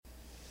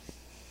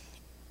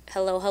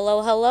Hello,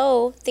 hello,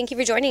 hello. Thank you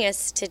for joining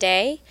us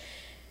today.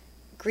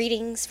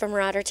 Greetings from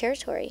Marauder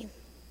territory.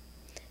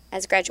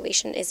 As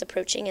graduation is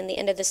approaching and the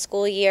end of the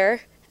school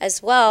year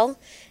as well,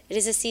 it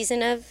is a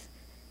season of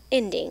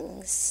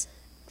endings,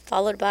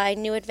 followed by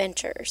new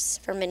adventures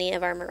for many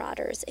of our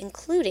Marauders,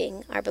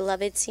 including our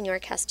beloved Senor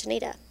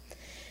Castaneda.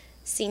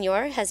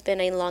 Senor has been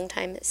a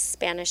longtime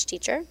Spanish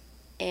teacher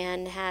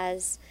and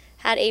has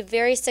had a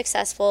very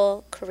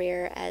successful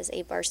career as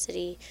a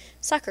varsity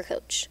soccer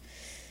coach.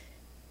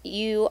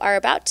 You are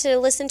about to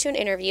listen to an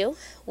interview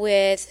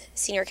with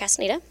Senor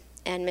Castaneda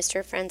and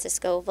Mr.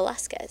 Francisco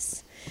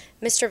Velasquez.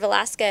 Mr.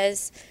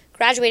 Velasquez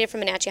graduated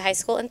from Monache High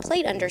School and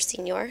played under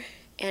Senor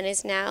and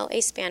is now a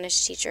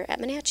Spanish teacher at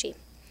Monache.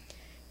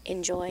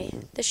 Enjoy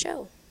the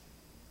show.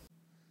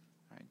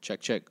 All right,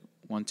 check.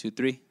 1, 2,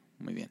 3.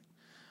 Muy bien.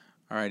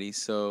 Alrighty,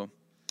 so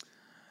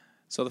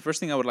the first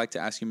thing I would like to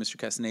ask you, Mr.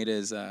 Castaneda,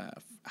 is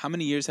how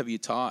many years have you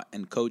taught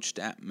and coached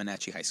at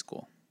Monache High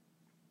School?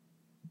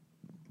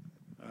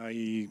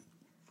 I've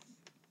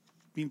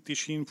been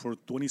teaching for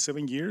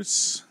 27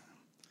 years,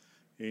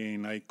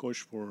 and I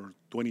coach for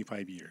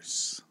 25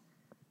 years.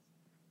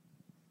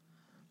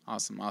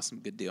 Awesome,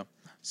 good deal.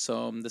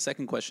 So the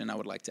second question I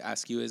would like to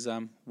ask you is,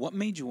 what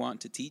made you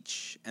want to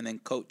teach and then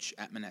coach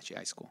at Monache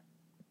High School?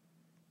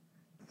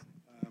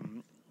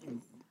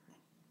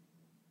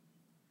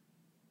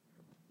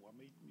 What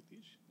made me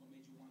teach? What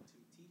made you want to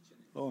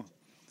teach?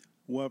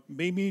 What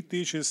made me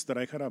teach is that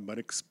I had a bad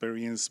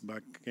experience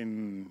back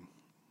in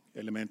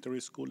elementary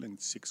school in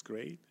 6th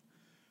grade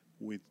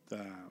with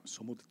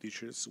some of the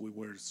teachers. We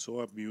were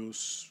so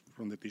abused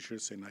from the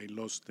teachers, and I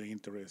lost the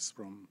interest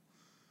from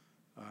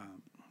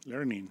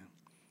learning.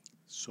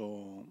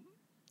 So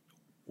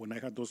when I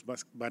had those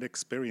bad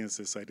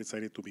experiences, I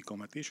decided to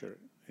become a teacher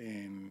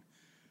and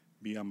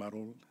be a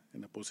model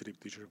and a positive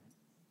teacher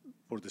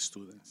for the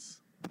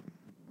students.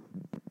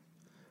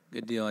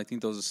 Good deal. I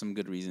think those are some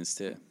good reasons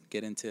to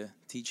get into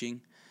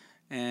teaching.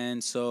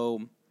 And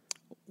so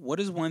what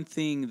is one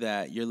thing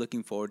that you're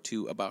looking forward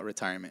to about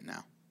retirement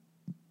now?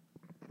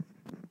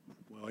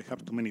 Well, I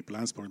have too many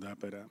plans for that,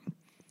 but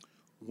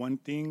one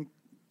thing,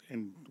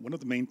 and one of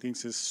the main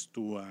things, is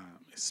to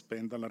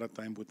spend a lot of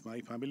time with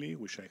my family,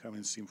 which I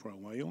haven't seen for a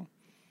while.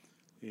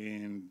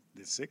 And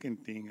the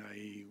second thing,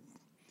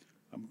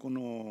 I'm going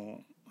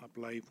to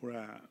apply for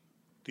a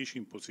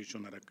teaching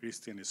position at a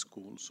Christian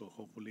school. So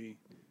hopefully,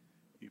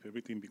 if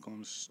everything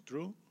becomes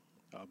true,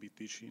 I'll be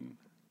teaching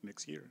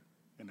next year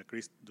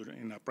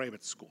in a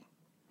private school.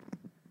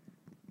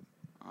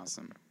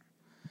 Awesome.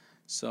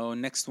 So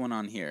next one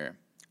on here.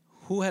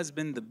 Who has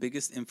been the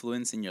biggest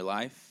influence in your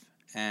life,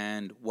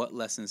 and what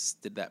lessons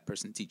did that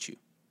person teach you?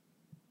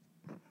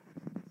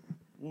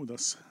 Oh,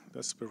 that's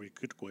a very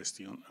good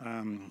question.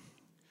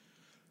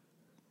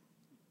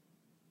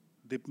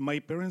 My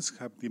parents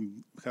have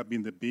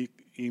been the big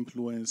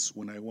influence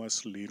when I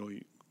was little.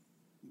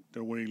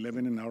 There were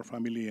 11 in our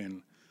family,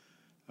 and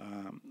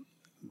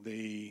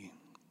they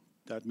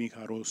taught me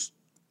how to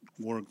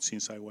work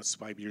since I was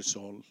 5 years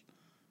old.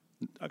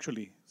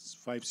 Actually,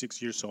 5,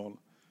 6 years old.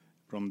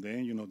 From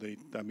then, they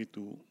taught me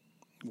to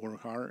work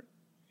hard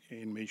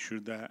and make sure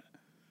that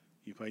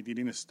if I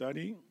didn't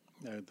study,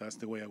 that's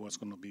the way I was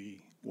going to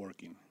be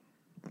working.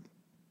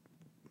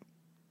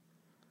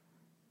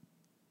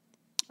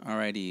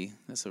 Alrighty,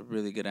 that's a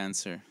really good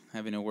answer.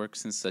 Having to work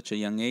since such a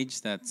young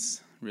age,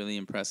 that's really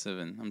impressive,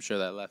 and I'm sure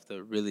that left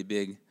a really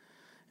big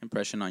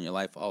impression on your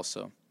life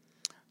also.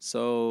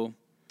 So,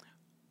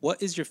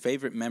 what is your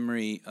favorite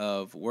memory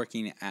of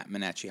working at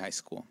Monache High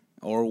School?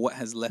 Or what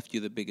has left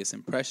you the biggest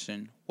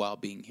impression while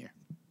being here?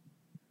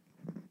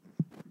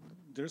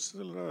 There's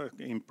a lot of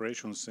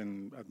impressions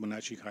at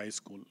Monache High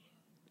School.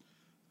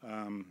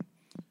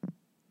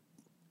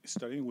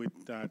 Starting with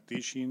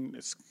teaching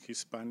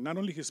not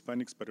only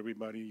Hispanics, but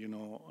everybody,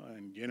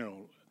 in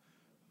general,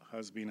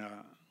 has been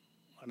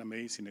an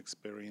amazing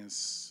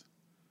experience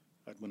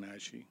at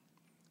Monache.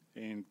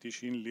 And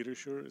teaching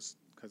literature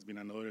has been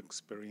another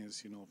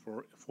experience,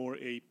 for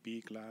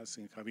AP class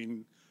and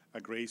having a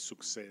great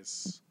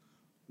success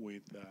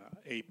with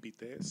AP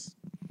tests.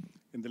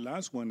 And the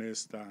last one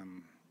is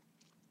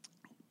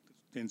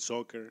in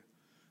soccer,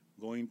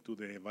 going to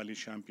the Valley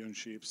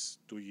Championships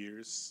 2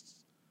 years.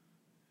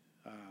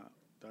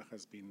 That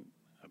has been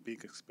a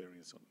big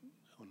experience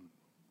on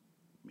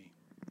me.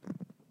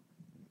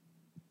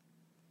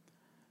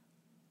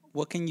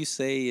 What can you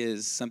say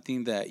is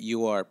something that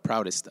you are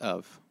proudest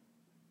of?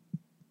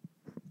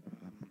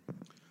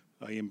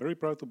 I am very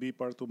proud to be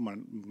part of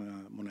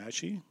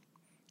Monache.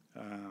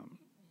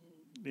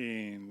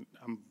 And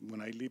when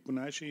I leave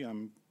Monache,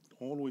 I'm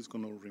always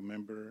going to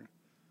remember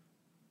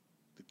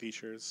the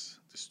teachers,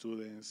 the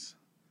students,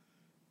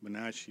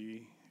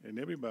 Monache, and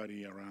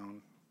everybody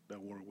around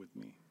that work with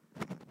me.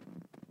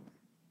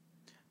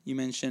 You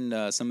mentioned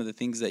some of the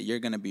things that you're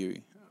going to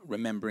be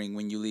remembering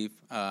when you leave.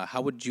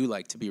 How would you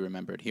like to be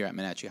remembered here at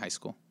Monache High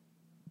School?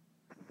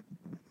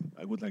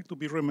 I would like to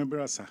be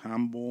remembered as a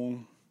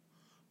humble,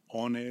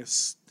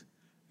 honest,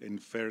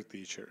 and fair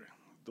teacher.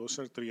 Those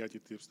are 3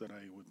 adjectives that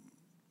I would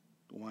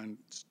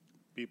want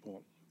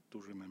people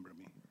to remember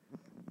me.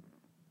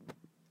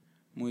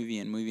 Muy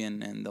bien, muy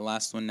bien. And the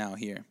last one now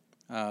here.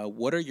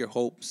 What are your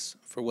hopes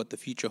for what the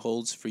future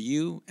holds for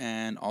you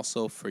and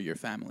also for your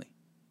family?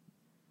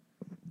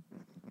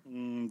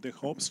 The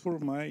hopes for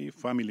my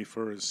family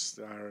first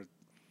are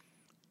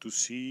to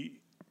see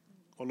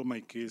all of my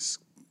kids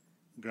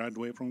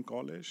graduate from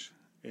college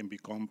and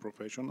become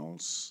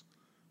professionals,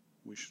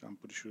 which I'm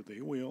pretty sure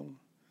they will.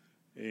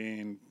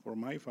 And for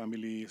my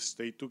family,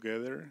 stay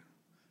together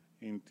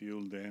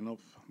until the end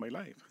of my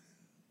life.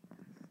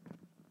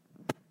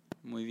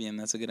 Muy bien,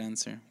 that's a good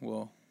answer.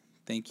 Well,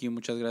 thank you.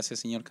 Muchas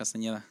gracias, señor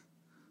Castañeda.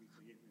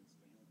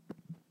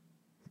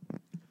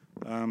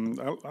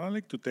 I'd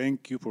like to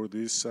thank you for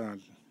this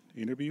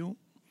interview,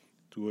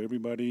 to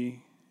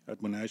everybody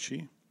at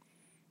Monashi.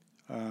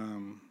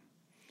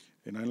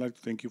 And I'd like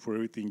to thank you for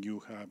everything you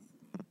have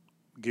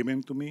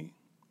given to me.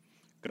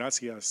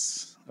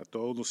 Gracias a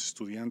todos los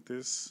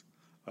estudiantes,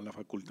 a la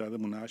Facultad de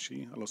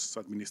Monashi, a los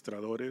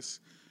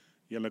administradores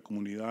y a la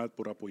comunidad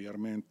por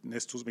apoyarme en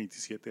estos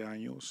 27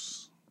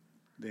 años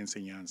de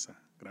enseñanza.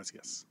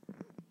 Gracias.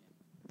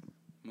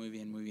 Muy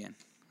bien, muy bien.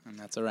 And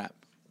that's a wrap.